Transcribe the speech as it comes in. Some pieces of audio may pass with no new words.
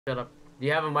Shut up. Do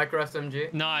you have a micro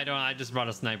SMG? No, I don't. I just brought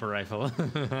a sniper rifle.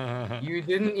 You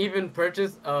didn't even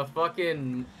purchase a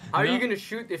fucking... How are No. you gonna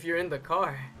shoot if you're in the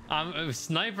car? A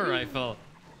sniper rifle.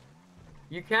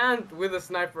 You can't with a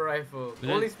sniper rifle.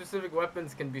 Only specific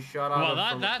weapons can be shot out Well,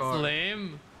 from a that's car.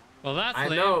 lame. Well, that's I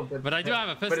lame. know, but I do have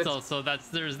a pistol, so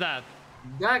there's that.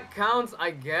 That counts, I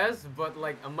guess, but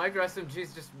like a micro SMG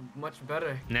is just much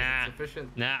better. Nah. It's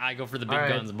efficient. Nah, I go for the big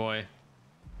guns, boy.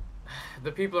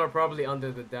 The people are probably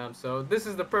under the dam, so this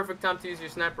is the perfect time to use your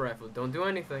sniper rifle. Don't do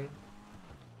anything.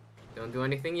 Don't do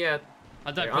anything yet.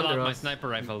 How'd I pull out my sniper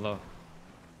rifle, though?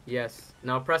 Yes.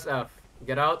 Now press F.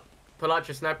 Get out. Pull out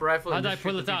your sniper rifle. How'd I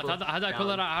pull it out? How'd I pull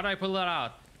it out? How'd I pull it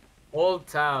out? Hold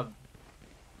tab.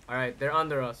 All right, they're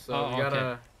under us, so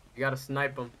you gotta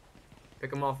snipe them.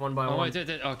 Pick them off one by one. Wait,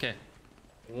 okay.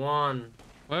 One.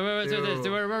 Wait, Two,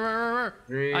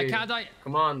 three. I can't die.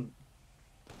 Come on.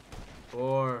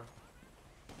 4,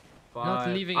 5. Not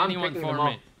leaving anyone for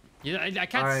me. Yeah, I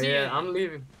can't see it. I'm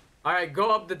leaving. All right,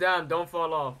 go up the dam. Don't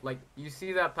fall off. Like, you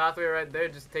see that pathway right there?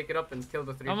 Just take it up and kill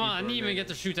the 3 Come people. on, I didn't even get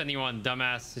to shoot anyone,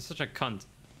 dumbass. He's such a cunt.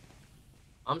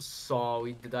 I'm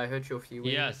sorry. Did I hurt you a few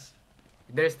ways? Yes.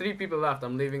 There's 3 people left.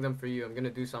 I'm leaving them for you. I'm gonna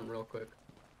do something real quick.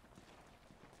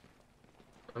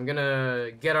 I'm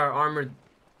gonna get our armored...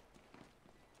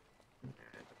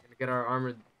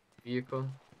 vehicle.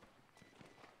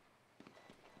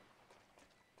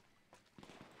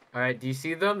 Alright, do you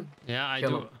see them? Yeah, I Kill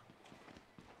do. them.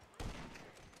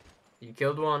 You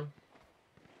killed one.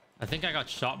 I think I got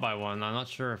shot by one. I'm not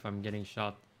sure if I'm getting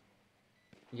shot.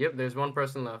 Yep, there's one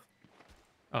person left.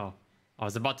 Oh. I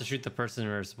was about to shoot the person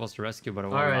we were supposed to rescue, but it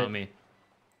won't allow me.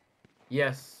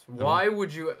 Yes. Why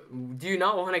would you... Do you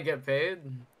not want to get paid?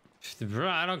 Bro,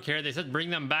 I don't care. They said bring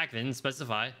them back. They didn't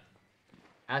specify.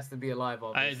 Has to be alive,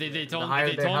 obviously. They told me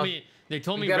rescue. They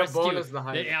told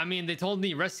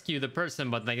me rescue the person,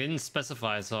 but they didn't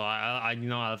specify. So I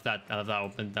left that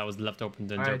open. That was left open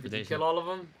to interpretation. Did you kill all of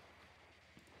them?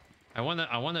 I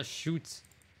wanna shoot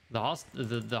the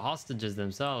hostages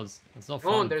themselves. It's so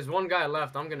fun. Oh, there's one guy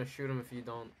left. I'm gonna shoot him if you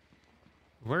don't.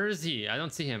 Where is he? I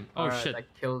don't see him. Oh shit! I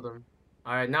killed him.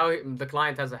 All right, now the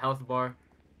client has a health bar.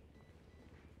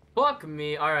 Fuck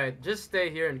me. All right, just stay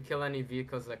here and kill any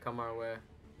vehicles that come our way.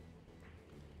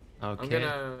 Okay. I'm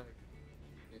gonna...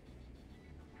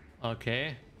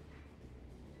 Okay.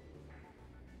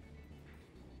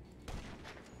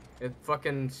 It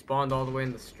fucking spawned all the way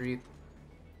in the street.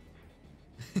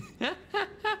 You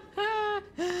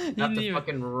have to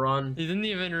fucking run. You didn't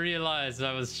even realize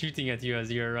I was shooting at you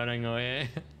as you were running away.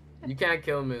 You can't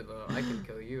kill me though. I can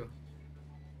kill you.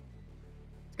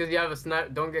 It's because you have a sniper.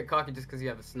 Don't get cocky just because you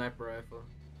have a sniper rifle.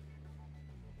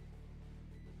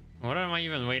 What am I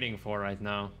even waiting for right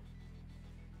now?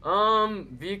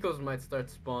 Vehicles might start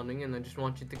spawning, and I just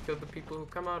want you to kill the people who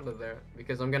come out of there,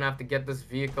 because I'm gonna have to get this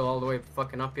vehicle all the way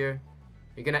fucking up here.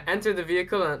 You're gonna enter the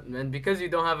vehicle, and because you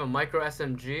don't have a micro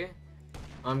SMG,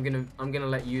 I'm gonna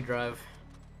let you drive.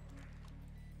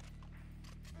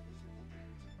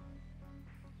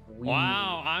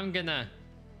 Wow,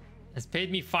 it's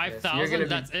paid me 5,000.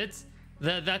 That's it.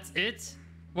 That's it.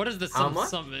 What is this? How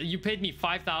much? You paid me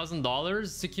 $5,000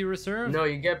 secure reserve? No,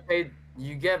 you get paid.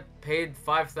 You get paid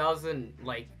 5,000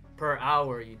 like per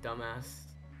hour, you dumbass.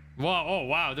 Wow! Oh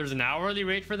wow! There's an hourly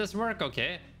rate for this work.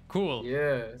 Okay, cool.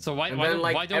 Yeah. So why don't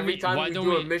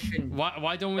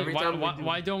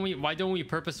we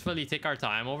purposefully take our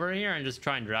time over here and just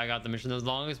try and drag out the mission as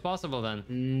long as possible then?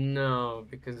 No,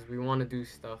 because we want to do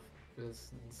stuff.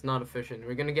 It's not efficient.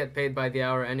 We're gonna get paid by the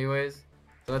hour anyways,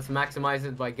 so let's maximize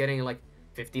it by getting like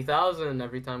 50,000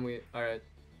 every time we. All right.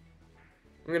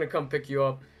 I'm gonna come pick you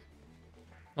up.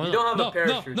 Oh, you don't have a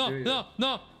parachute, do you?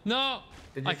 No!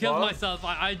 Did you I killed fall? myself.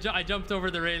 I jumped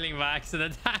over the railing by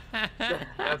accident.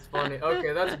 That's funny.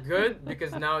 Okay, that's good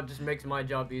because now it just makes my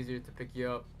job easier to pick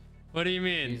you up. What do you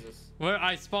mean? Jesus. Where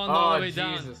I spawned all the way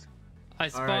Jesus. down. I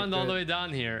spawned all the way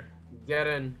down here. Get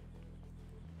in.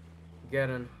 Get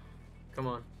in. Come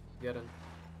on, get in.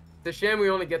 It's a shame we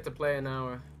only get to play an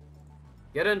hour.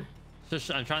 Get in.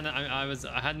 I'm trying to. I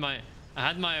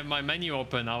had my menu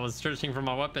open. I was searching for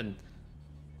my weapon.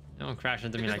 Don't crash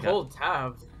into me like that. Hold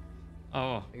tab.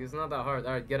 Oh. Like, it's not that hard.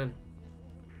 All right, get in.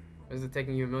 Why is it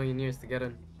taking you a million years to get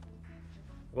in?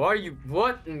 Why are you?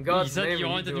 What in God's name? You said you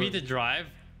wanted me to drive.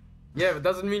 Yeah, but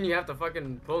doesn't mean you have to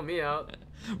fucking pull me out.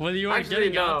 Well, you are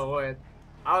getting out. Wait.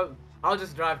 I'll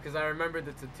just drive because I remembered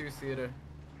it's a 2-seater.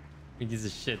 Piece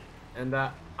of shit. And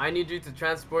I need you to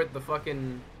transport the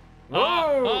fucking.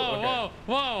 Whoa!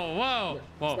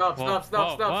 Stop! Get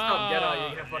out!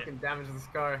 You're gonna fucking damage this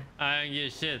car. I don't give a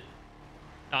shit.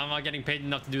 I'm not getting paid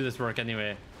enough to do this work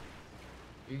anyway.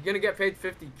 You're gonna get paid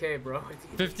 50K, bro.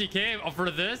 50K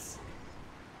for this?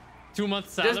 2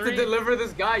 months salary? Just to deliver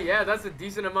this guy, yeah, that's a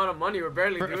decent amount of money. We're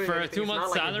barely doing for a anything. 2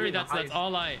 month salary.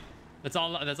 Like that's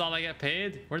all I get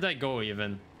paid. Where'd I go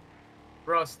even?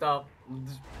 Bro, stop.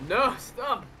 No,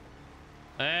 stop.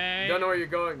 Hey. Don't know where you're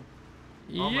going.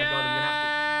 Oh my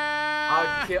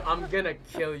god, I'm gonna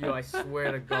kill you. I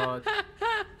swear to God.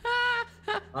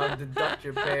 I'll deduct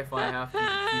your pay if I have to. You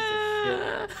piece of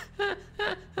shit.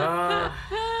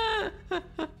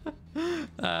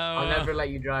 I'll never let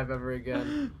you drive ever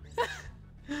again.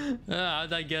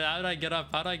 How'd I get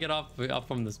up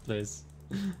from this place?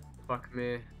 Fuck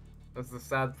me. That's the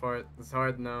sad part. It's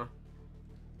hard now.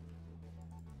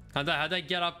 How'd I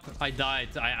get up? I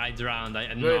died. I drowned. I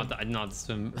did not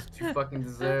swim. You fucking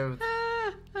deserved.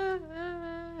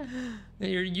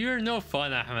 You're no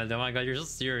fun, Ahmed. Oh my god, you're so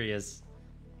serious.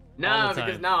 Nah,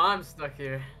 because now I'm stuck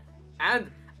here.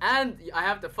 And I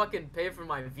have to fucking pay for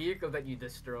my vehicle that you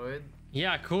destroyed.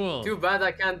 Yeah, cool. Too bad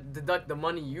I can't deduct the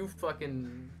money you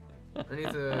fucking... I need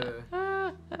to...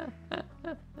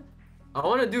 I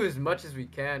want to do as much as we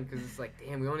can, because it's like,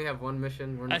 damn, we only have one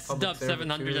mission. We're in SDub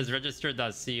 700 has registered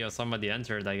as CEO. Somebody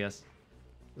entered, I guess.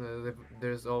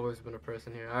 There's always been a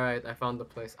person here. Alright, I found the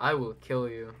place. I will kill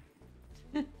you.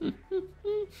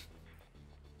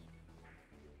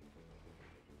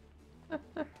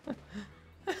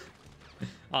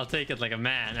 I'll take it like a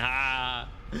man. Ah.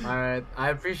 Alright, I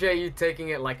appreciate you taking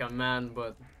it like a man,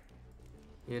 but...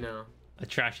 You know. I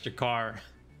trashed your car.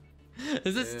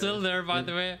 Is it still there, by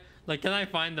the way? Like, can I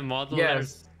find the model?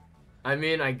 Yes. I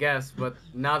mean, I guess, but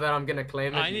now that I'm gonna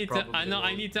claim it, I need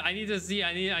to see.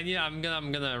 I'm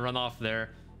gonna run off there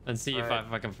and see if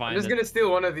I can find it. I'm just gonna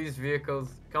steal one of these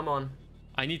vehicles. Come on.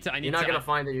 You're not gonna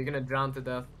find it. You're gonna drown to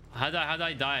death. How'd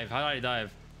I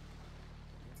dive?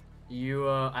 You,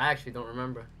 I actually don't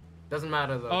remember. Doesn't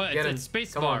matter though. Oh, it's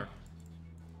spacebar.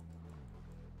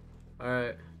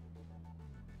 Alright.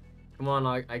 Come on,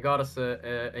 I got us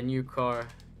a new car.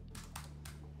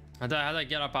 How'd I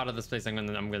get up out of this place? I'm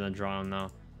gonna drown now.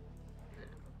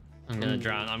 I'm gonna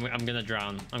drown. I'm gonna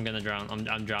drown. I'm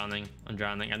drowning.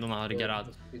 I don't know how to get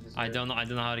out. I don't know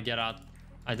how to get out.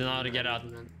 I don't know how to get out.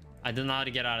 I don't know how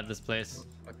to get out of this place.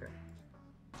 Okay.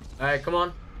 Alright, come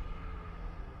on.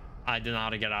 I don't know how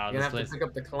to get out of this place. You're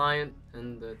gonna have to pick up the client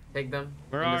and take them.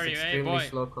 Where are you, hey boy?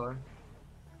 Slow car.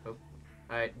 Oh.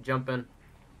 Alright, jump in.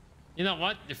 You know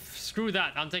what? Screw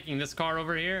that. I'm taking this car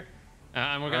over here,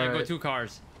 and we're gonna go 2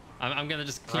 cars. I'm gonna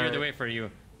just clear the way for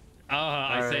you. Oh,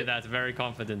 I say that very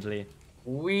confidently.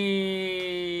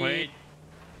 Wait,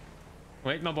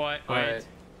 my boy. Wait.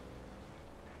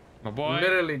 My boy.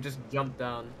 Literally just jump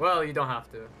down. Well, you don't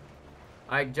have to.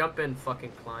 I jump in,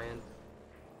 fucking client.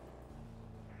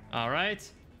 All right.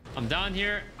 I'm down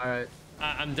here. All right.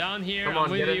 I'm down here. Come on,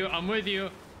 I'm with you.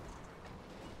 All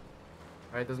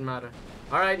right, doesn't matter.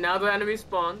 All right, now the enemies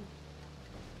spawn.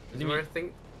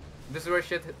 This is where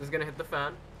shit is gonna hit the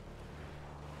fan.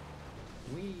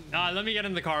 Let me get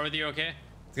in the car with you, okay?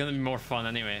 It's gonna be more fun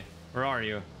anyway. Where are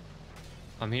you?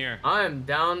 I'm here. I'm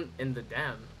down in the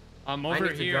dam. I'm over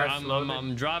here.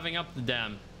 I'm driving up the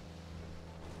dam.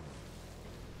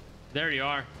 There you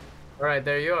are. All right,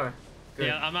 there you are. Good.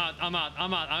 Yeah, I'm out.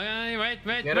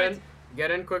 Wait.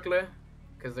 Get in quickly,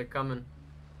 cause they're coming.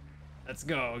 Let's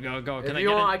go. If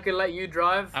you want, I can let you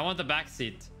drive. I want the back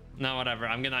seat. No, whatever.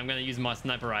 I'm gonna use my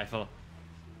sniper rifle.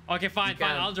 Okay, fine.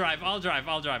 I'll drive.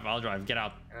 Get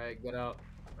out. All right, get out.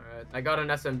 All right, I got an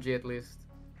SMG at least.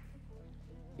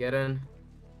 Get in.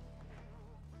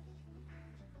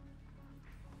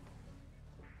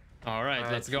 All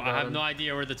right, let's go. I have no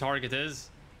idea where the target is.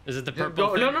 Is it the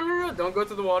purple thing? No. Don't go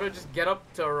to the water. Just get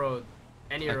up to a road.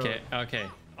 Any road. Okay.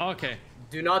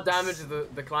 Do not damage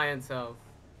the client's health.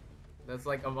 That's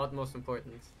like of utmost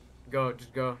importance.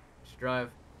 Just go. Just drive.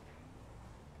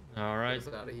 All right. Get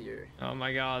us out of here. Oh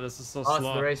my god, this is so slow.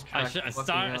 It's the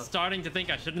racetrack. Starting to think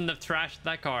I shouldn't have trashed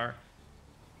that car.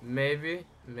 Maybe.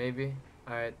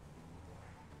 All right.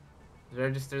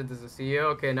 Registered as a CEO.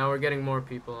 Okay, now we're getting more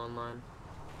people online.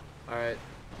 All right.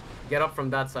 Get up from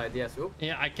that side. Yes. Oop.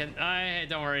 Yeah, I can.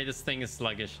 Don't worry. This thing is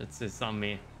sluggish. It's on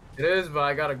me. It is, but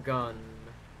I got a gun.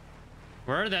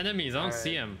 Where are the enemies? I don't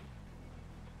see them.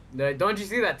 Don't you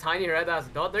see that tiny red ass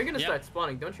dot? They're gonna start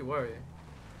spawning. Don't you worry.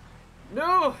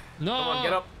 No. Come on,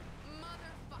 get up.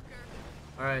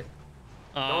 Motherfucker. All right.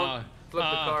 Don't flip the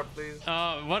car, please.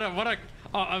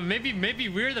 Maybe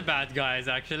we're the bad guys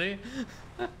actually.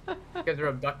 Because you're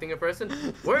abducting a person.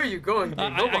 Where are you going?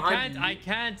 Go behind you. I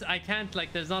can't.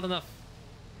 Like, there's not enough.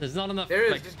 There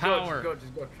is. Like, just power. Go.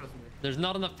 Trust me. There's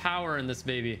not enough power in this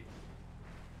baby.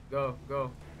 Go.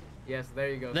 Yes, there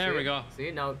you go. There we go.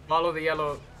 See, now follow the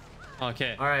yellow.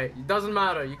 Okay. All right, it doesn't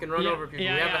matter. You can run over people.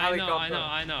 Yeah, we have a helicopter.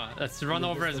 I know. Let's run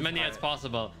over as many as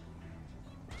possible.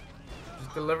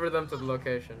 Just deliver them to the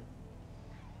location.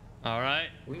 All right.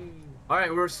 All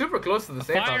right, we're super close to the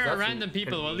safe house. Fire random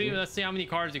people. Let's see how many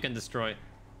cars you can destroy.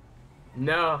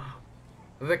 No.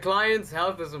 The client's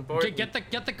health is important. Get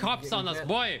the cops on us,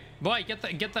 boy. Get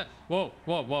the. Whoa.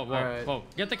 Whoa.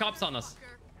 Get the cops on us.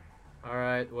 All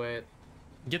right, wait.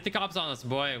 Get the cops on us,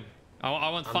 boy. I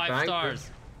want 5 stars.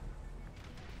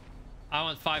 I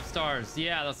want 5 stars.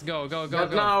 Yeah, let's go. That's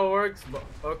not how it works, but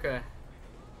okay.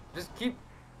 Just keep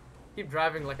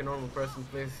driving like a normal person,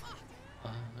 please.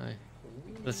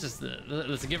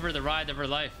 Let's give her the ride of her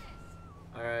life.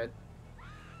 All right.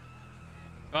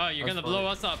 Oh, you're gonna blow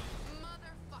us up.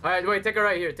 All right, wait. Take a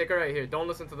right here. Take a right here. Don't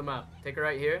listen to the map. Take a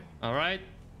right here. All right.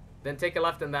 Then take a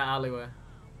left in that alleyway.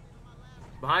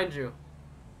 Behind you.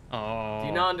 Oh. Do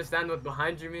you not understand what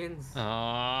behind you means? Fine.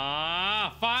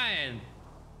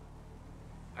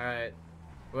 All right.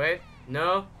 Wait.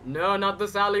 No, not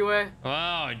this alleyway.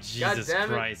 Oh, Jesus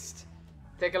Christ.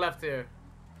 Take a left here.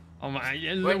 Oh my.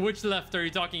 Wait. Which left are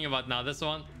you talking about now? This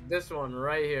one? This one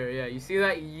right here. Yeah. You see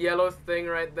that yellow thing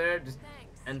right there? Just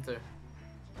enter.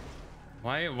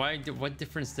 Why? What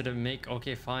difference did it make?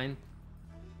 Okay, fine.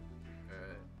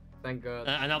 Thank God.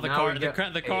 Now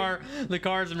the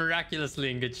car is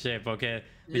miraculously in good shape. Okay.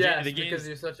 Because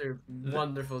you're such a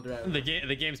wonderful driver.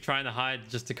 The game's trying to hide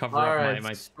just to cover up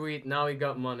my. Sweet. Now we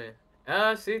got money.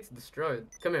 See, it's destroyed.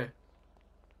 Come here.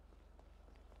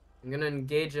 I'm gonna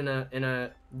engage in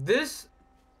a. This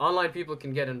online people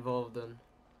can get involved in.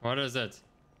 What is it?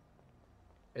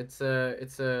 It's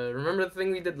a remember the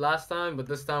thing we did last time, but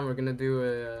this time we're gonna do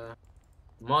a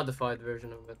modified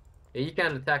version of it. Yeah, you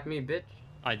can't attack me, bitch.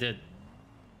 I did.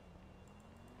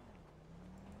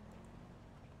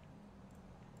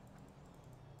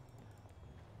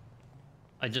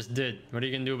 I just did. What are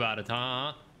you gonna do about it,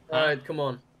 huh? Alright, come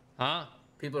on. Huh?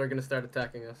 People are gonna start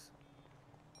attacking us.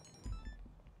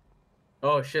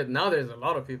 Oh shit, now there's a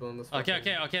lot of people in this. Okay,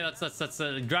 let's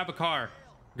grab a car.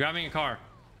 Grabbing a car.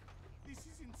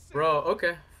 Bro,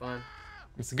 okay, fine.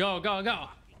 Let's go. Right,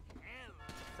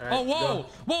 oh,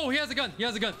 whoa, he has a gun. He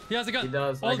has a gun. He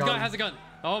does. Old guy has a gun.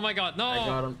 Oh my God, no. I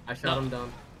got him. I shot him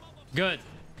down. Good.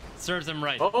 Serves him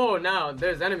right. Oh, now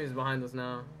there's enemies behind us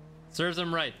now. Serves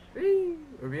him right.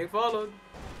 We're being followed.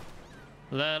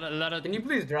 Let it. Can you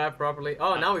please drive properly?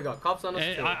 Oh, now we got cops on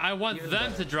us. I want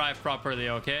them to drive properly,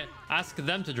 okay? Ask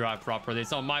them to drive properly.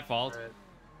 It's not my fault. Right.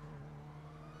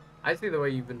 I see the way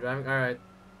you've been driving. All right.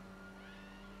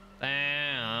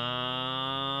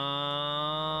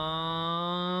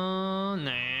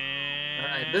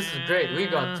 Alright, this is great. We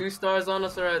got 2 stars on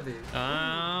us already.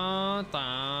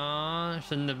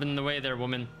 Shouldn't have been the way there,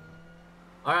 woman.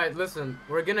 Alright, listen.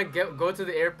 We're gonna go to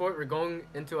the airport. We're going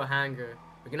into a hangar.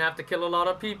 We're gonna have to kill a lot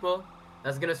of people.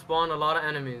 That's gonna spawn a lot of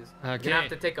enemies. Okay. We're gonna have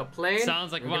to take a plane.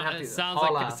 Sounds like my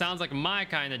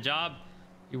kind of job.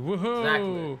 Woohoo!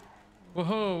 Exactly.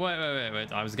 Woohoo!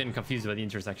 Wait. I was getting confused by the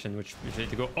intersection, which had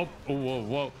to go. Oh,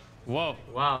 whoa. Wow,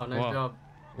 nice job.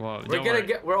 Whoa.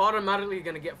 We're automatically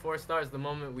gonna get 4 stars the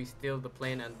moment we steal the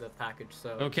plane and the package.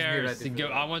 So who cares?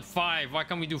 I want 5. Why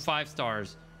can't we do 5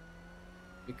 stars?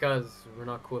 Because we're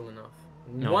not cool enough.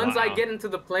 Once I get into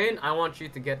the plane, I want you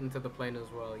to get into the plane as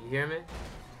well. You hear me?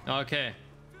 Okay.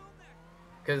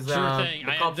 Because sure thing.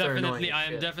 I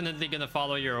am definitely gonna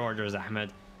follow your orders,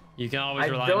 Ahmed. You can always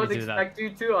rely on me to do that. I don't expect you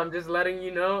to. I'm just letting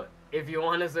you know, if you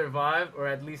want to survive or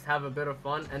at least have a bit of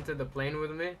fun, enter the plane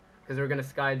with me, because we're gonna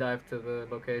skydive to the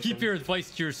location. Keep your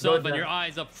advice to yourself and your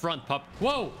eyes up front, pup.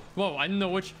 Whoa! I didn't know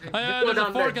which. There's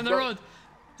a fork in the road.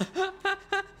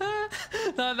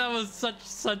 that was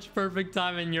such perfect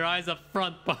timing. Your eyes up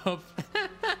front, pup.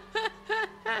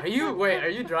 Are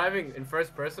you driving in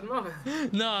first person mode?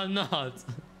 No, I'm not.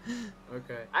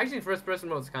 Okay. Actually, first person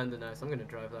mode is kind of nice. I'm gonna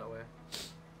drive that way.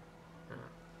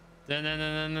 No.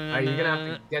 Are you gonna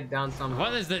have to get down somehow?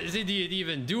 What is this idiot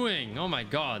even doing? Oh my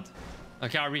God.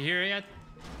 Okay, are we here yet?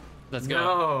 Let's go.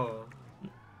 No.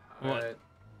 What? Right.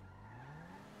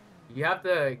 You have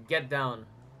to get down,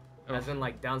 as in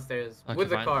like downstairs, with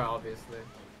the car, obviously.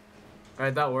 All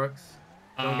right, that works.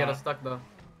 Don't get us stuck though.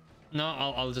 No,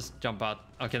 I'll just jump out.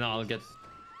 Okay, no, I'll get.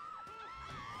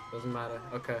 Doesn't matter.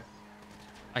 Okay.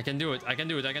 I can do it.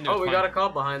 Oh, we got a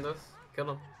cop behind us.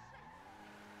 Kill him.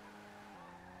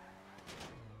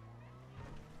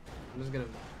 I'm just gonna.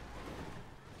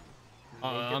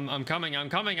 I'm coming.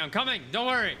 Don't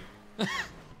worry.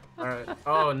 All right.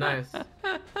 Oh, nice.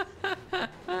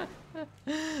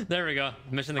 There we go.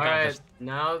 Mission accomplished. All right.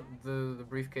 Now the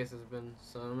briefcase has been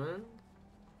summoned.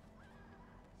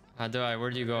 How do I?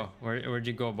 Where'd you go? Where'd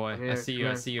you go, boy? Here, I see you.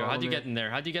 I see you. How do you me. Get in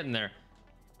there? How do you get in there?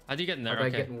 How do you get in there? How do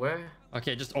Okay. I get in where?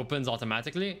 Okay, it just opens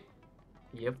automatically.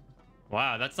 Yep.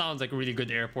 Wow, that sounds like really good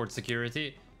airport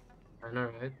security. I know,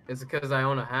 right? It's because I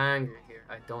own a hangar here.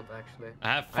 I don't actually.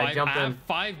 I have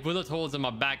 5 bullet holes in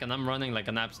my back and I'm running like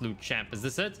an absolute champ. Is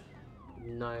this it?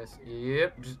 Nice.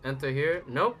 Yep. Just enter here.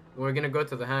 Nope. We're gonna go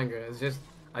to the hangar. It's just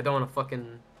I don't want to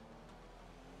fucking.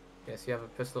 Yes, you have a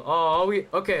pistol. Oh,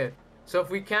 okay. So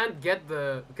if we can't get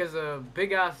because a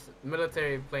big ass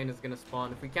military plane is gonna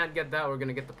spawn. If we can't get that, we're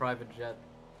gonna get the private jet.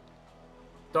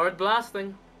 Start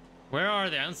blasting. Where are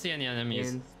they? I don't see any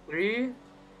enemies. In 3,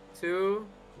 2,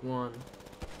 1.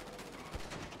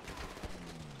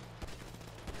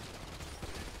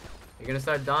 You're gonna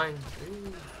start dying.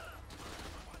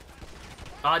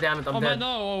 Ah, damn it, I'm dead. Oh,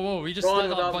 no, whoa, we just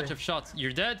let out a bunch of shots.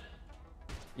 You're dead?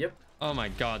 Yep. Oh my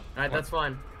god. Alright, that's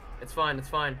fine. It's fine, it's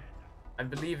fine. I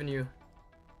believe in you.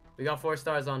 We got 4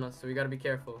 stars on us, so we gotta be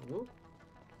careful. Woo.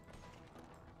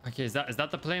 Okay, is that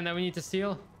the plane that we need to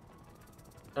steal?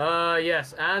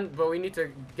 Yes, but we need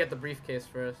to get the briefcase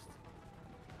first.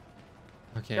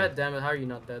 Okay. God damn it, how are you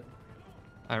not dead?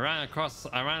 I ran across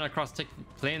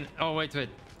plane. Oh, wait.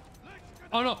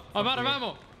 Oh no, I'm out of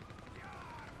ammo.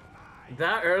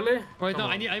 That early? Wait, no,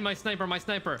 I need my sniper.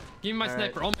 Give me my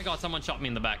sniper. Oh my god, someone shot me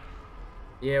in the back.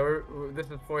 Yeah, this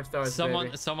is 4 stars.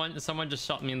 Someone just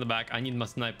shot me in the back. I need my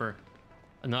sniper.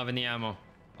 I don't have any ammo.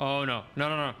 Oh no.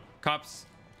 Cops.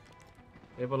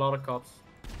 We have a lot of cops.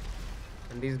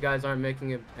 And these guys aren't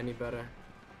making it any better.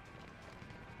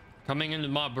 Coming into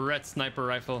my Barrett sniper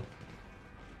rifle.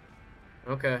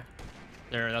 Okay.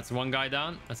 There, that's one guy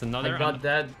down. That's another. I got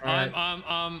dead.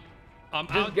 I'm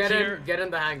just out here. Get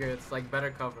in the hangar. It's like better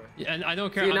cover. Yeah, and I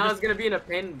don't care. See, now it's gonna be in a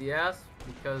pain in the ass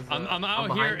because I'm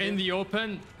out here in the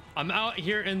open. I'm out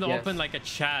here in the open like a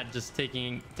Chad, just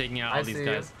taking out all these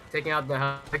guys. Taking out the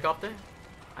helicopter.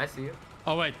 I see you.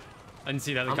 Oh wait, I didn't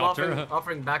see the helicopter. I'm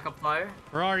offering backup fire.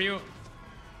 Where are you?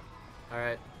 All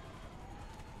right.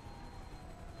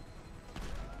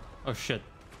 Oh shit.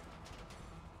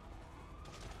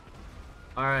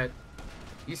 All right.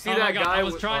 You see oh that God, guy? I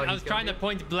was trying to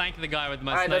point blank the guy with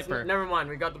my sniper. Never mind.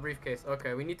 We got the briefcase.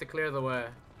 Okay, we need to clear the way.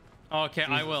 Okay,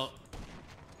 Jesus. I will.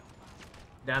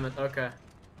 Damn it. Okay.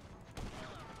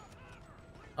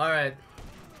 All right.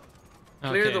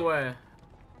 Clear the way.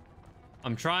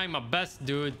 I'm trying my best,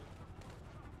 dude.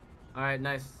 All right,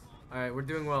 nice. All right, we're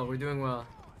doing well. We're doing well.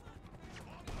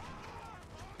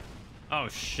 Oh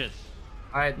shit.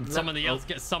 All right. Somebody else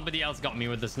got me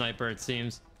with the sniper, it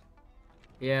seems.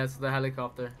 Yeah, it's the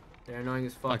helicopter. They're annoying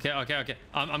as fuck. Okay.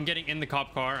 I'm getting in the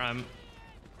cop car.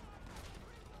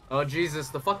 Oh Jesus,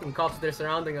 the fucking cops, they're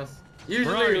surrounding us.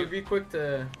 Usually we'd be quick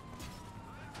to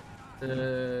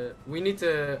we need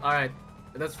to. All right,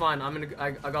 that's fine.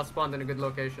 I got spawned in a good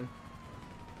location.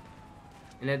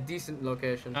 In a decent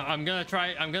location. I'm gonna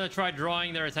try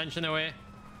drawing their attention away.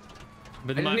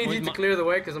 But I need you to clear the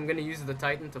way because I'm gonna use the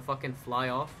Titan to fucking fly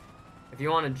off. If you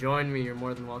want to join me, you're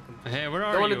more than welcome. Hey, where are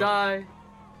you? Don't want to die.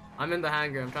 I'm in the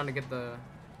hangar. I'm trying to get the.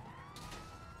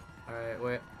 All right,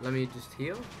 wait. Let me just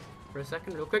heal for a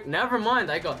second, real quick. Never mind.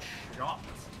 I got shot.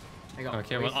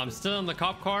 Okay, well, I'm still in the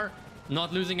cop car.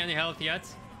 Not losing any health yet.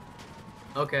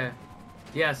 Okay.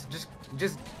 Yes.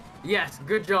 Just. Yes.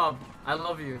 Good job. I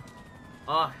love you.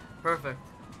 Ah, perfect.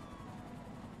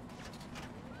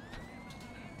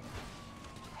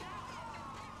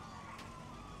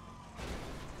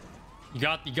 You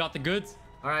got the goods?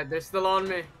 Alright, they're still on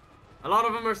me. A lot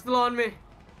of them are still on me.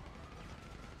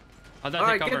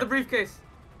 Alright, get the briefcase.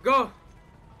 Go.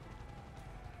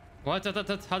 What? How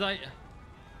do I...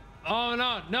 Oh,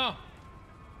 no.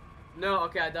 No,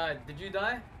 okay, I died. Did you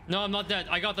die? No, I'm not dead.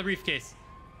 I got the briefcase.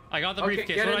 What do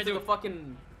I do?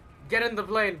 Get in the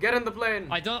plane. Get in the plane.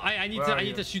 I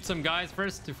need to shoot some guys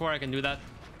first before I can do that.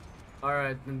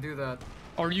 Alright, then do that.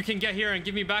 Or you can get here and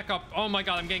give me backup. Oh my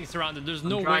god, I'm getting surrounded. There's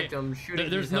no way.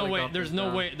 There's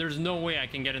no way I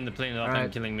can get in the plane without them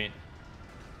killing me.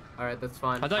 Alright, that's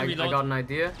fine. I got an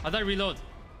idea. How do I reload?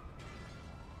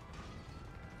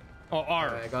 Oh,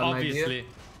 R, obviously.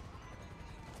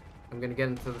 I'm gonna get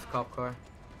into this cop car.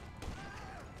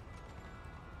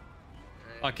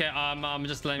 Okay, I'm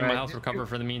just letting my health recover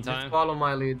for the meantime. Just follow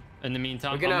my lead. In the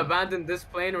meantime, we're gonna abandon this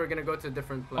plane. We're gonna go to a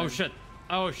different plane. Oh shit.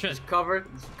 Just cover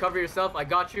yourself. I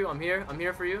got you. I'm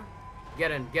here for you.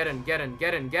 Get in.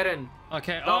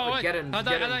 Okay. Stop get in.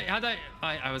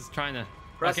 I was trying to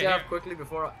press F quickly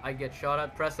before I get shot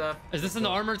at. Press F. Is this an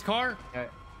armored car? Okay.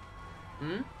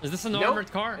 Is this an armored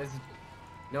car?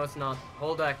 No, it's not.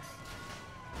 Hold X.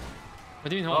 What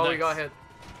do you mean hold X? Oh, we got hit.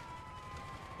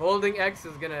 Holding X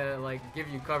is gonna like give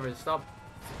you cover. Stop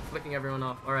flicking everyone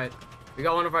off. All right, we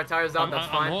got one of our tires out. That's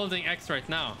fine. I'm holding X right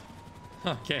now.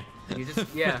 Okay. You just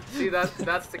see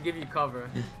that's to give you cover.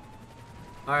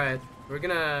 All right, you're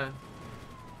gonna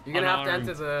have to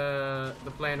enter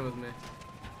the plane with me.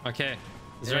 Okay.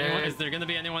 Is there gonna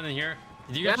be anyone in here?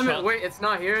 Did you get shot? Wait, it's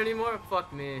not here anymore.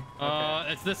 Fuck me.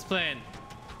 Okay. It's this plane.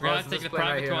 We're gonna have to take the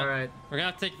private one. All right. We're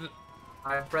gonna have to take the.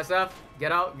 All right, press F.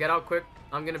 Get out quick.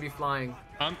 I'm gonna be flying.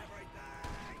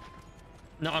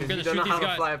 No, I'm gonna shoot these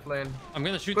guys. Fly a plane. I'm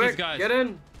gonna shoot these guys. Get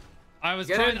in. I was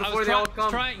trying.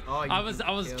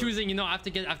 I was choosing. You know, I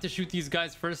have to shoot these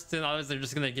guys first, and others they're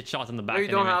just gonna get shot in the back. No, you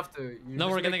don't have to. No,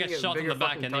 we're gonna get shot in the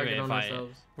back anyway.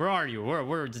 Where are you?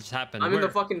 Where just happened? I'm in the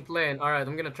fucking plane. All right,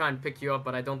 I'm gonna try and pick you up,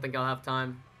 but I don't think I'll have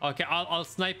time. Okay, I'll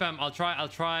snipe him. I'll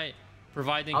try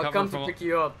providing cover. I'll come to pick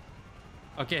you up.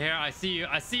 Okay, here. I see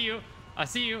you.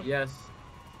 Yes.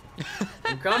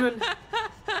 I'm coming.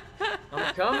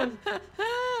 I'm coming.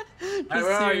 Right,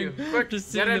 where are you? Quick,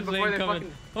 just get in before they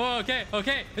fucking... Oh,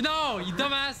 okay. No, you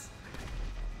dumbass.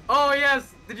 Oh,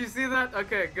 yes. Did you see that?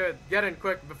 Okay, good. Get in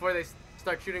quick before they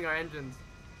start shooting our engines.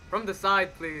 From the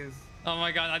side, please. Oh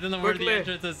my god, I don't know where the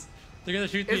entrance is. They're gonna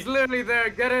shoot me. It's literally there.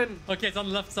 Get in. Okay, it's on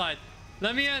the left side.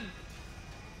 Let me in.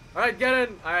 All right, get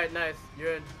in. All right, nice.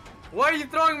 You're in. Why are you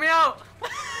throwing me out?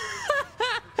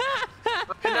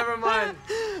 Okay, never mind.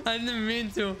 I didn't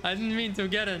mean to.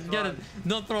 Get in.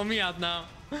 Don't throw me out now.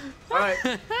 Alright.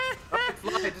 Alright,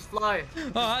 fly. Just fly.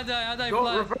 Oh, how'd I go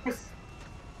fly? Reverse.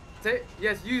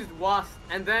 Yes, use WASD.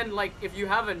 And then, like, if you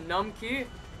have a num key,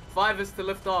 5 is to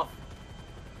lift off.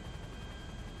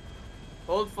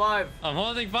 Hold 5. I'm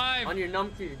holding 5. On your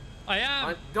num key. I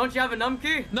am. Don't you have a num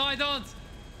key? No, I don't.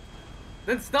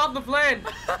 Then stop the plane.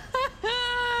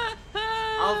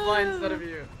 I'll fly instead of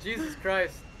you. Jesus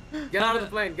Christ. Get out of the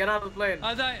plane. Get out of the plane.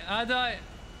 I die.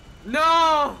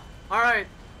 No! Alright.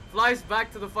 Flies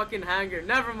back to the fucking hangar.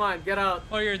 Never mind. Get out.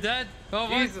 Oh, you're dead? Oh,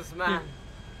 Jesus, man.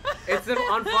 It's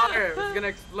on fire. It's gonna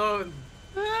explode.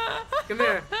 Come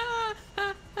here.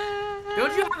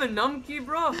 Don't you have a num key,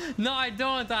 bro? No, I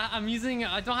don't. I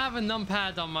don't have a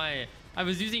numpad on my... I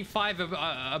was using 5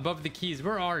 above the keys.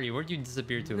 Where are you? Where'd you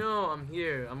disappear to? No, I'm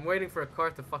here. I'm waiting for a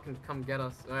car to fucking come get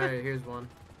us. Alright, here's one.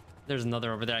 There's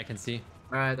another over there I can see.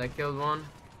 Alright, I killed one.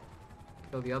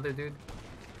 Killed the other dude.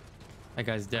 That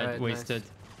guy's dead. Right, wasted.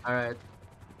 Nice. Alright.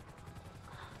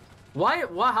 Why?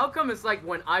 How come it's like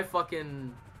when I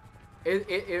fucking...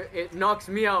 It knocks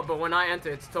me out, but when I enter,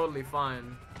 it's totally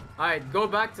fine. Alright, go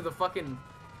back to the fucking...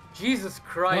 Jesus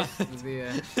Christ. Alright,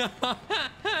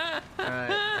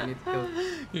 I need to kill...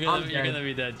 You're gonna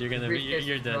be dead. You're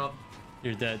dead.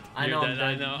 You're dead. I know.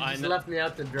 I know. Left me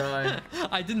out to dry.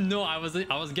 I didn't know. I was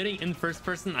getting in first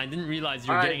person. I didn't realize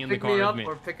you were getting in the car with me. Pick me up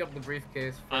or pick up the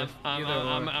briefcase first.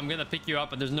 I'm gonna pick you up,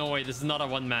 but there's no way. This is not a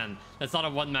one-man. That's not a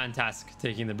one-man task.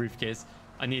 Taking the briefcase.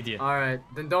 I need you. All right,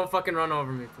 then don't fucking run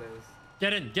over me, please.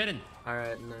 Get in. Get in. All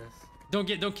right, nice.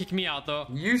 Don't kick me out though.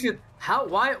 You should. How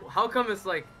come it's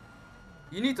like,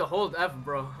 you need to hold F,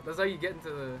 bro. That's how you get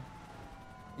into the.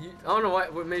 I don't know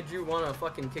what made you wanna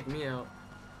fucking kick me out.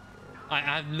 I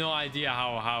have no idea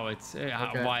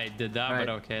why it did that, but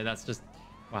okay, that's just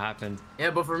what happened. Yeah,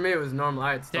 but for me it was normal.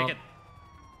 Alright, stop. Take it.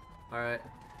 Alright.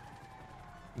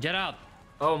 Get out.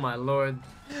 Oh my lord.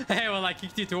 Hey, well I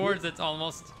kicked you towards it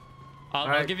almost.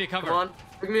 I'll give you cover. Come on,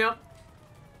 pick me up.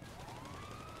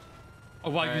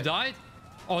 Oh wow, you died?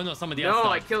 Oh no, somebody else died. No,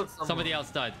 I killed someone. Somebody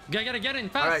else died. Gotta get in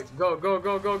fast. Alright,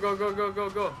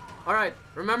 go. Alright,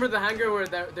 remember the hangar where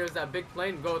there's that big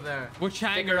plane? Go there. Which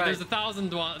hangar? Right. There's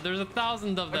 1,000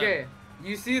 of them. Okay,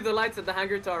 you see the lights at the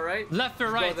hangar tower, right? Left or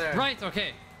right? Right,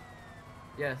 okay.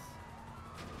 Yes.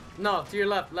 No, to your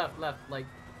left, like,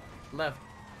 left.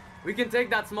 We can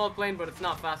take that small plane, but it's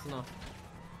not fast enough.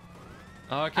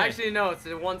 Okay. Actually, no, it's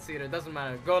a one-seater, doesn't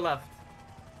matter. Go left.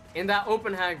 In that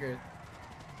open hangar.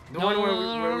 The one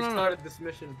where we started this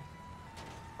mission.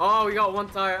 Oh, we got one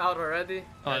tire out already.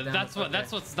 Oh, that's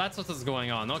what's going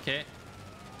on. Okay.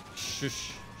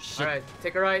 Shush. All right,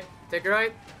 take a right. Get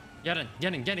in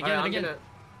again.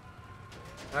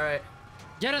 All right.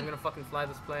 Get in. I'm gonna fucking fly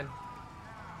this plane.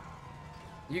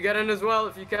 You get in as well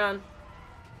if you can.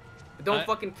 But don't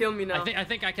fucking kill me now. I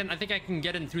think I can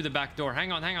get in through the back door.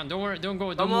 Hang on. Don't worry. Don't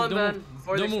go. Come on then,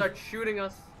 before they start shooting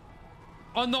us.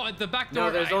 Oh no, at the back door.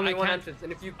 No, there's only one entrance,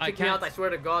 and if you kick me out, I swear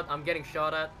to God, I'm getting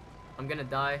shot at. I'm gonna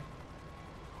die.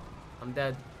 I'm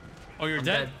dead. Oh, you're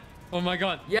dead? Oh my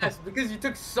God. Yes, because you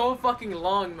took so fucking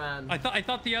long, man. I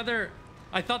thought the other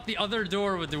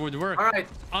door would work. All right.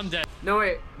 I'm dead. No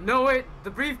wait,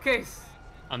 the briefcase.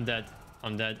 I'm dead.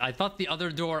 I thought the other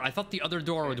door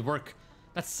would work.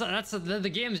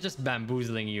 The game is just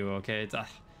bamboozling you. Okay,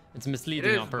 it's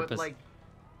misleading on purpose. But like,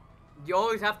 you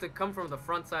always have to come from the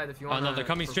front side if you want. Oh no, they're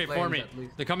coming straight for me.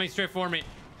 They're coming straight for me.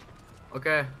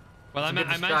 Okay. Well, I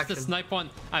managed to snipe one.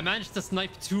 I managed to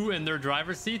snipe 2 in their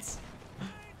driver's seats.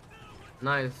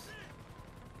 Nice.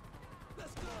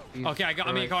 Okay, I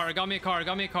got me a car. I got me a car. I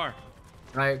got me a car.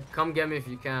 Right, come get me if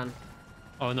you can.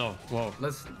 Oh no! Whoa.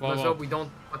 Let's hope we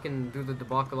don't fucking do the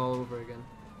debacle all over again.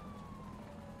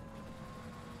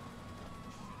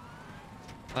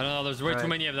 I don't know. There's way too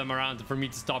many of them around for me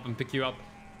to stop and pick you up.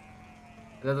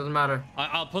 That doesn't matter.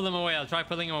 I'll pull them away. I'll try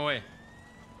pulling them away.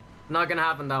 Not gonna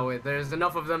happen that way. There's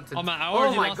enough of them to. Oh, man,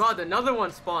 oh my god! Another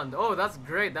one spawned. Oh, that's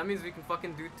great. That means we can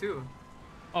fucking do 2.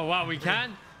 Oh wow, we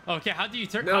can. Okay, how do you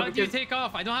turn? How do you take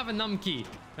off? I don't have a num key,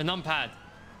 a numpad.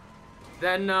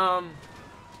 Then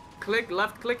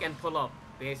left click and pull up,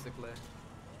 basically.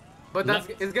 But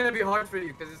it's gonna be hard for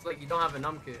you because it's like you don't have a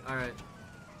num key.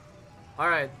 All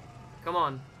right, come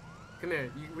on, come here.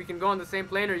 We can go on the same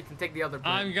plane or you can take the other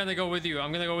plane. I'm gonna go with you.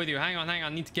 I'm gonna go with you. Hang on. I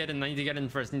need to get in. I need to get in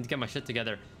first. I need to get my shit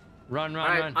together. Run.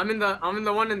 I'm in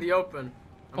the one in the open.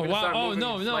 Oh wow! Oh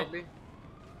no.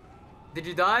 Did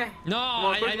you die? No,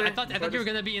 I thought you were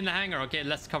gonna be in the hangar. Okay,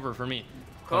 let's cover for me.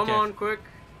 Come on, quick.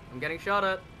 I'm getting shot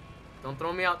at. Don't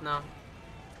throw me out now.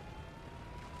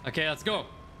 Okay, let's go.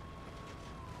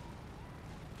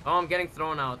 Oh, I'm getting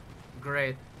thrown out.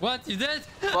 Great. What? You did?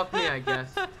 Fuck me, I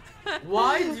guess.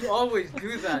 Why do you always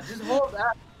do that? Just hold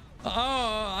that. Oh,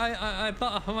 I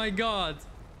thought. Oh my god.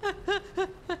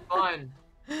 Fine.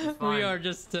 We are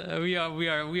just we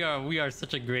are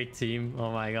such a great team.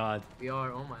 Oh my god. We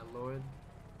are. Oh my lord.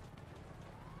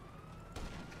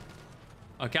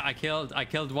 Okay, I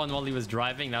killed one while he was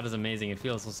driving. That is amazing. It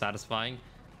feels so satisfying.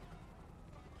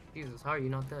 Jesus, how are you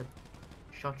not dead?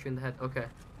 Shot you in the head. Okay.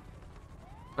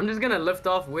 I'm just gonna lift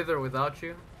off with or without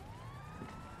you.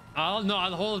 I'll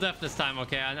hold F this time.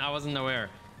 Okay, I wasn't aware.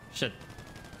 Shit.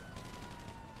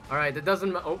 All right, it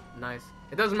doesn't. Oh, nice.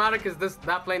 It doesn't matter because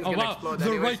that plane's gonna explode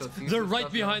anyway. They're right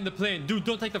behind the plane, dude.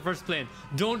 Don't take the first plane.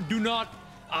 Do not.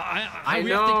 I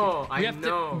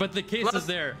know. But the case is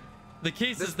there. The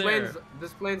case is there.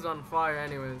 This plane's on fire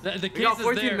anyways. The case we got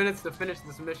 14 is there. minutes to finish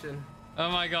this mission. Oh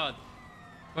my god.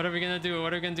 What are we gonna do?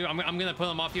 What are we gonna do? I'm gonna pull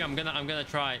them off you. I'm gonna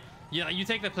try. Yeah, you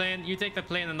take the plane. You take the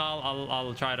plane, and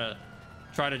I'll try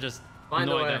to just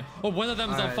annoy them. Oh, one of them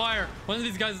is on fire. One of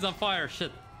these guys is on fire.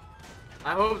 Shit.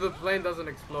 I hope the plane doesn't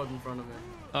explode in front of me.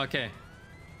 Okay.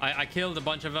 I killed a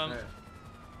bunch of them. Right.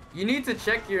 You need to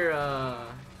check your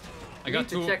I got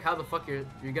to check how the fuck you're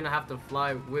gonna have to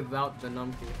fly without the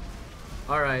num key.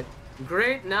 All right.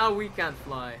 Great. Now we can't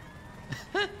fly.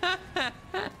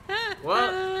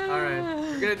 Well, all right.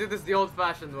 We're gonna do this the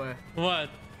old-fashioned way. What?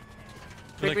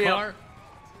 Pick the me car? Up.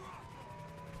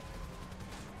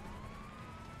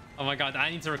 Oh my god, I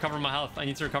need to recover my health. I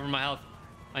need to recover my health.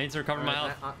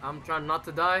 I'm trying not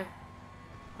to die.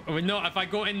 Wait, no, if I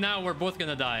go in now, we're both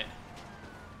gonna die.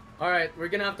 Alright, we're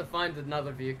gonna have to find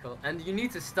another vehicle. And you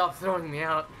need to stop throwing me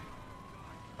out.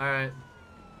 Alright.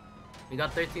 We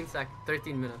got 13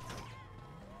 minutes.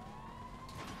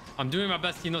 I'm doing my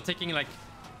best, you know, taking like...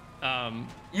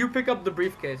 You pick up the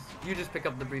briefcase. You just pick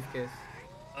up the briefcase.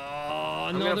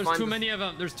 Oh, no, there's too many of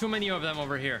them. There's too many of them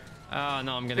over here. Oh,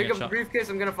 no, I'm gonna pick up the briefcase,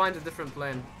 I'm gonna find a different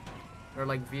plane. Or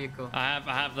like vehicle. I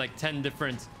have like 10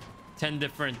 different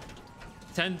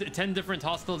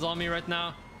hostiles on me right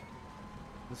now.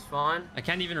 It's fine. I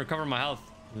can't even recover my health.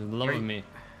 They're loving me.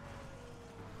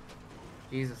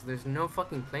 Jesus, there's no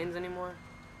fucking planes anymore.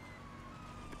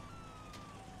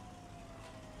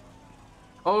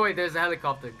 Oh wait, there's a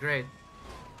helicopter. Great.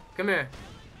 Come here.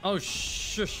 Oh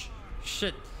shush.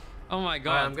 Shit. Oh my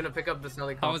god. Right, I'm gonna pick up this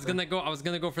helicopter. I was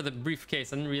gonna go for the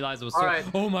briefcase. I didn't realize it was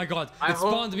Oh my god. It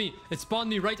spawned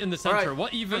me right in the center. Right.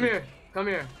 What even? Come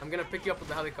here. I'm gonna pick you up with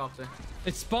the helicopter.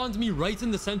 It spawned me right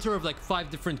in the center of like 5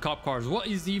 different cop cars. What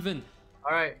is even?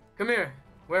 All right, come here.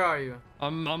 Where are you?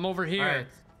 I'm over here. Right.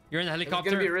 You're in the helicopter.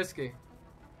 It's gonna be risky.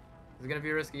 It's gonna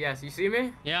be risky. Yes, you see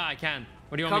me? Yeah, I can.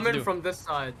 What do you want me to do? Come in from this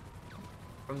side.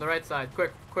 From the right side.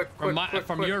 Quick.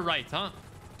 From your right, huh?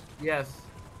 Yes.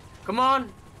 Come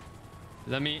on.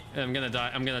 I'm gonna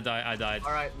die. I died.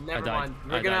 All right, never mind.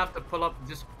 We're gonna have to pull up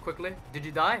just quickly. Did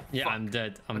you die? Yeah, Fuck. I'm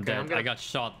dead. I'm dead. I got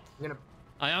shot.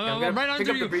 I'm right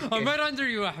under you. I'm right under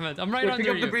you, Ahmed. I'm right under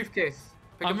you. Pick up the briefcase.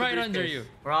 I'm right under you.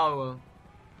 Or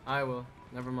I will.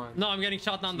 Never mind. No, I'm getting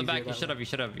shot down the back. You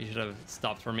should have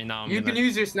stopped for me now. You can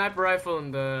use your sniper rifle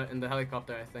in the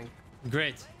helicopter, I think.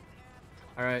 Great.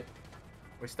 All right.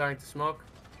 We're starting to smoke.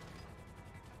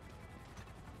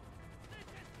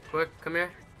 Quick, come here.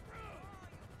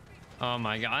 Oh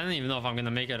my god, I don't even know if I'm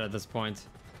gonna make it at this point.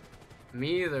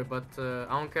 Me either, but I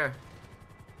don't care.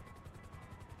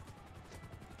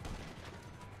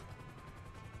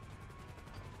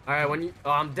 Alright, when you...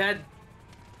 Oh, I'm dead.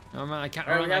 Oh man, I can't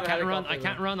Right, run, I can't run, I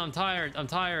can't run, I'm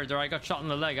tired, or I got shot in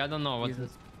the leg, I don't know what.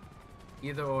 Jesus.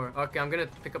 Either or. Okay, I'm gonna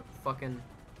pick up fucking...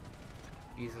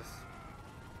 Jesus.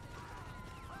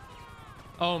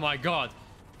 Oh my god.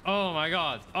 Oh my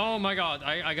god. Oh my god.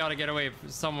 I gotta get away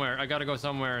somewhere. I gotta go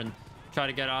somewhere and try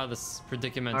to get out of this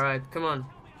predicament. Alright, come on.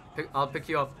 I'll pick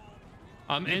you up.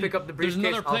 You pick up the briefcase, there's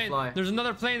another plane. I'll fly. There's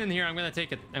another plane in here. I'm gonna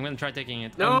take it. I'm gonna try taking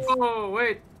it. No,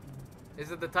 wait.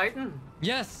 Is it the Titan?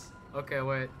 Yes. Okay,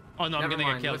 wait. Oh no, I'm gonna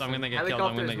get killed. Listen, I'm gonna get killed.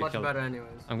 I'm gonna get killed. Better anyways.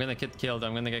 I'm gonna get killed.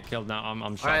 I'm gonna get killed now.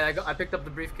 I'm shot. Alright, I picked up the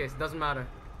briefcase. It doesn't matter.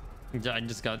 I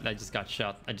just got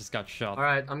shot. I just got shot.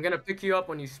 Alright, I'm gonna pick you up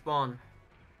when you spawn.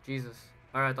 Jesus.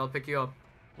 Alright, I'll pick you up.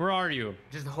 Where are you?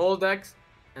 Just hold X,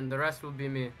 and the rest will be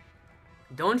me.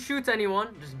 Don't shoot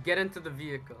anyone. Just get into the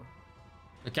vehicle.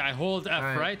 Okay, I hold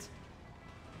F, right?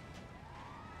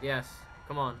 Yes.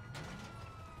 Come on.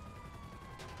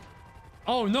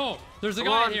 Oh no! There's a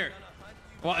guy in here.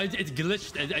 Well, it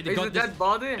glitched. Is it dead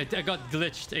body? It got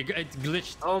glitched. It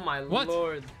glitched. Oh my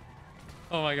lord.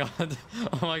 Oh my god.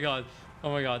 Oh my god. Oh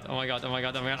my god. Oh my god. Oh my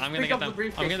god. Oh my god. I'm gonna get them.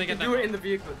 I'm gonna get them. Do it in the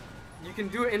vehicle. You can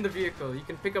do it in the vehicle. You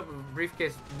can pick up a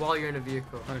briefcase while you're in a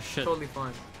vehicle. Oh shit. Totally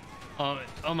fine.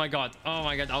 Oh my god. Oh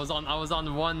my god. I was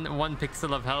on one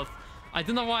pixel of health. I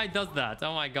don't know why it does that.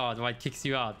 Oh my god. Why it kicks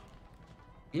you out.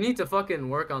 You need to fucking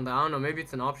work on that. I don't know. Maybe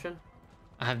it's an option.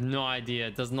 I have no idea.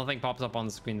 It does nothing pops up on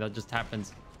the screen. That just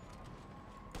happens.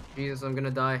 Jesus, I'm gonna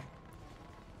die.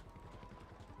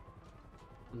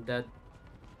 I'm dead.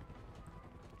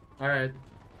 Alright.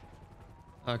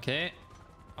 Okay.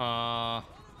 I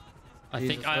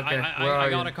think okay. I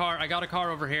got a car. I got a car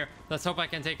over here. Let's hope I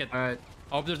can take it. Alright.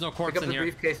 I hope there's no corpse Pick up in the here.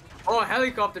 Briefcase. Oh, a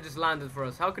helicopter just landed for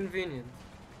us. How convenient.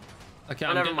 Okay,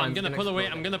 Oh, I'm gonna pull away.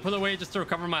 I'm gonna pull away just to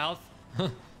recover my health.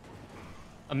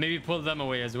 And maybe pull them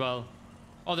away as well.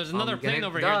 Oh, there's another plane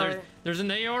over here. There's an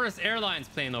ASUS Airlines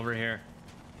plane over here.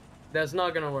 That's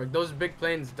not gonna work. Those big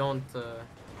planes don't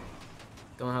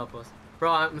help us.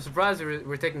 Bro, I'm surprised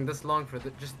we're taking this long for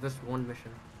just this one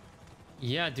mission.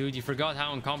 Yeah, dude, you forgot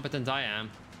how incompetent I am.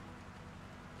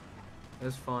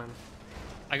 It's fine.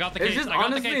 I got the case. I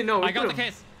got the case. No, I got the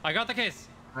case. I got the case.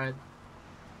 Alright.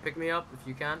 Pick me up if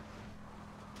you can.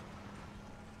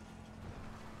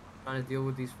 Trying to deal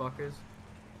with these fuckers.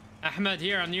 Ahmed,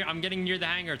 here. I'm getting near the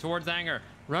hangar, towards the hangar.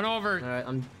 Run over.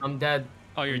 Alright, I'm dead.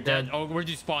 Oh, you're dead. Oh, where'd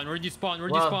you spawn? Where'd you spawn?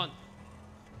 Where'd you spawn?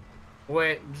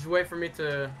 Wait, just wait for me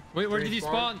to... Wait, where did you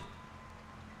spawn?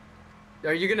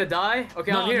 Are you gonna die?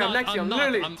 Okay, no, I'm here. I'm next to you. I'm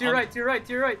literally to your right, to your right,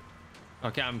 to your right.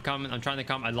 Okay, I'm coming. I'm trying to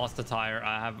come. I lost the tire.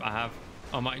 I have.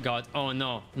 Oh my god. Oh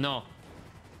no, no.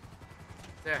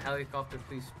 There, helicopter,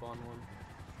 please spawn one.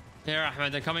 Here,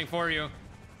 Ahmed, they're coming for you.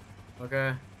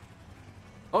 Okay.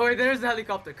 Oh wait, there's the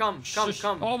helicopter. Come.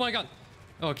 Oh my god.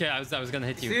 Okay, I was gonna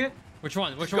hit you. See it? Which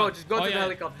one? Which one? one? Just go to the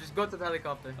helicopter. Just go to the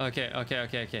helicopter.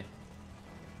 Okay.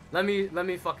 Let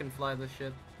me fucking fly this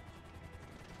shit.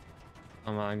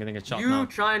 Oh man, I'm gonna get shot now. now. You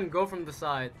try and go from the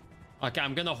side. Okay,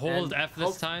 I'm gonna hold F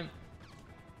this time.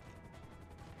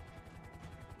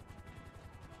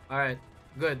 Alright,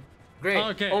 good. Great.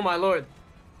 Okay. Oh my lord.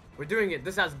 We're doing it.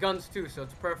 This has guns too, so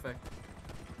it's perfect.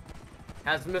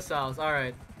 Has missiles.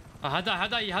 Alright. How do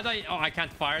I... Oh, I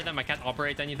can't fire them. I can't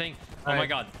operate anything. Oh my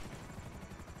god.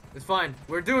 It's fine.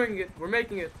 We're doing it. We're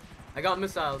making it. I got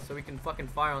missiles, so we can fucking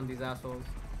fire on these assholes.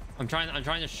 I'm trying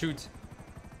to shoot.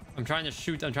 I'm trying to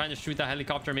shoot that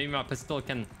helicopter. Maybe my pistol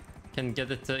can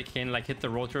get it to like hit the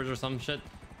rotors or some shit.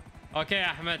 Okay,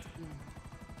 Ahmed.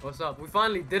 What's up? We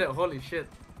finally did it. Holy shit.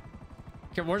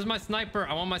 Okay, where's my sniper?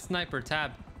 I want my sniper.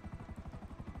 Tab.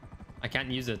 I can't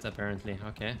use it apparently.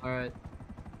 Okay. All right.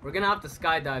 We're gonna have to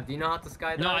skydive. Do you know how to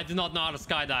skydive? No, I do not know how to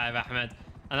skydive, Ahmed.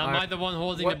 And am I the one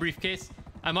holding the briefcase?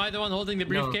 Am I the one holding the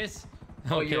briefcase?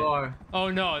 No. Okay. Oh, you are. Oh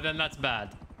no, then that's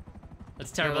bad.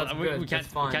 That's terrible. No, we can't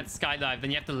skydive.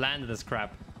 Then you have to land this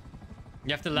crap.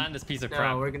 You have to land this piece of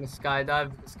crap. No, we're gonna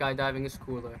skydive. Skydiving is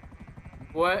cooler.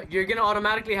 What? You're gonna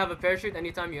automatically have a parachute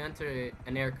anytime you enter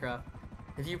an aircraft.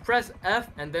 If you press F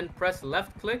and then press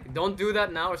left click, don't do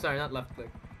that now. Or sorry, not left click.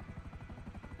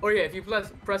 Oh yeah, if you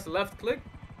press left click,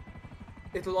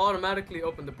 it will automatically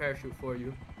open the parachute for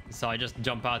you. So I just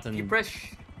jump out and... You press...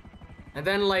 And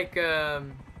then like,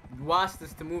 WASD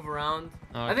is to move around.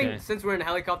 Okay. I think since we're in a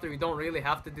helicopter, we don't really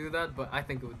have to do that, but I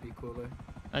think it would be cooler.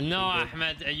 No,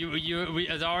 Ahmed,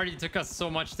 it already took us so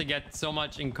much to get, so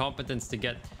much incompetence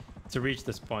to reach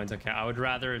this point. Okay, I would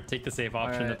rather take the safe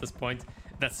option at this point.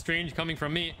 That's strange coming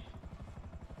from me.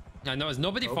 I know, is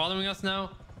nobody following us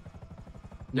now?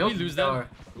 Did we lose them?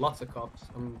 Lots of cops.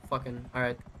 I'm fucking...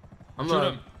 Alright. Shoot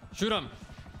him. Shoot him.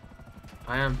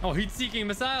 I am. Oh, heat-seeking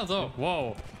missiles. Oh,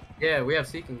 whoa. Yeah, we have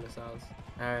seeking missiles.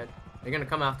 Alright. They're gonna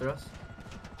come after us.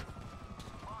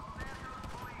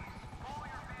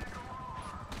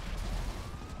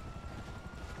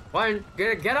 Why?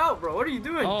 Get out, bro. What are you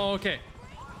doing? Oh, okay.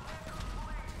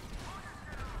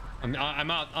 I'm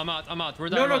out.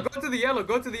 Where'd No, I run? go to the yellow.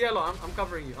 Go to the yellow. I'm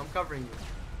covering you. I'm covering you.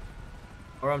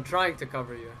 Or I'm trying to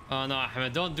cover you. Oh no,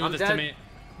 Ahmed, don't do this to me.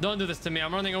 Don't do this to me.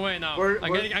 I'm running away now.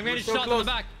 I'm getting so shot in the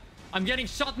back. I'm getting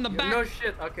shot in the back. No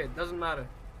shit. Okay, doesn't matter.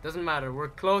 Doesn't matter. We're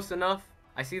close enough.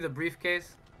 I see the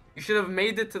briefcase. You should have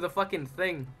made it to the fucking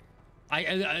thing.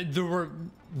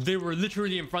 They were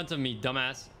literally in front of me,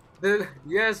 dumbass.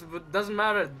 Yes, but doesn't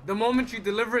matter. The moment you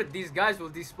deliver it, these guys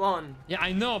will despawn. Yeah,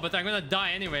 I know, but I'm gonna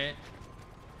die anyway.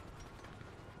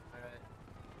 Alright.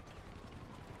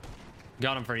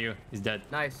 Got him for you. He's dead.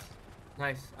 Nice.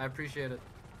 Nice. I appreciate it.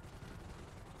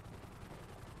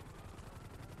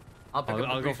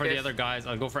 I'll go for the other guys.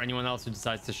 I'll go for anyone else who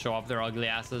decides to show off their ugly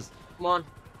asses. Come on.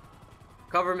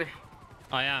 Cover me.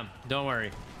 I am. Don't worry.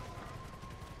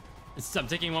 I'm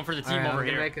taking one for the team over I'm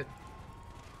here. gonna make it.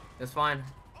 That's fine.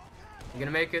 I'm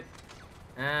gonna make it.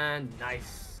 And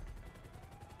nice.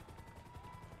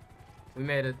 We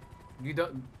made it.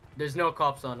 There's no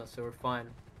cops on us, so we're fine.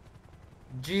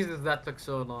 Jesus, that took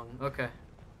so long. Okay.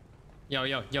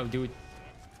 Yo, dude.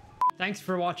 Thanks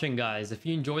for watching, guys. If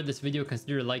you enjoyed this video,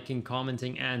 consider liking,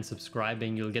 commenting, and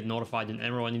subscribing. You'll get notified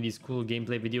whenever one of these cool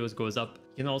gameplay videos goes up.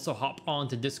 You can also hop on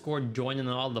to Discord, join in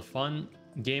on all the fun,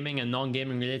 gaming and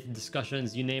non-gaming related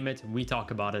discussions, you name it, we talk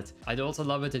about it. I'd also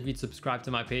love it if you'd subscribe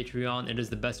to my Patreon. It is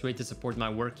the best way to support my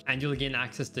work, and you'll gain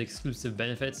access to exclusive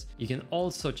benefits. You can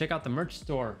also check out the merch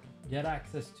store, get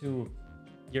access to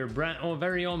your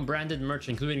very own branded merch,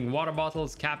 including water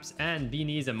bottles, caps, and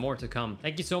beanies, and more to come.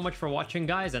 Thank you so much for watching,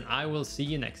 guys, and I will see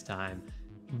you next time.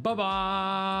 Bye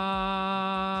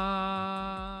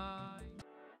bye.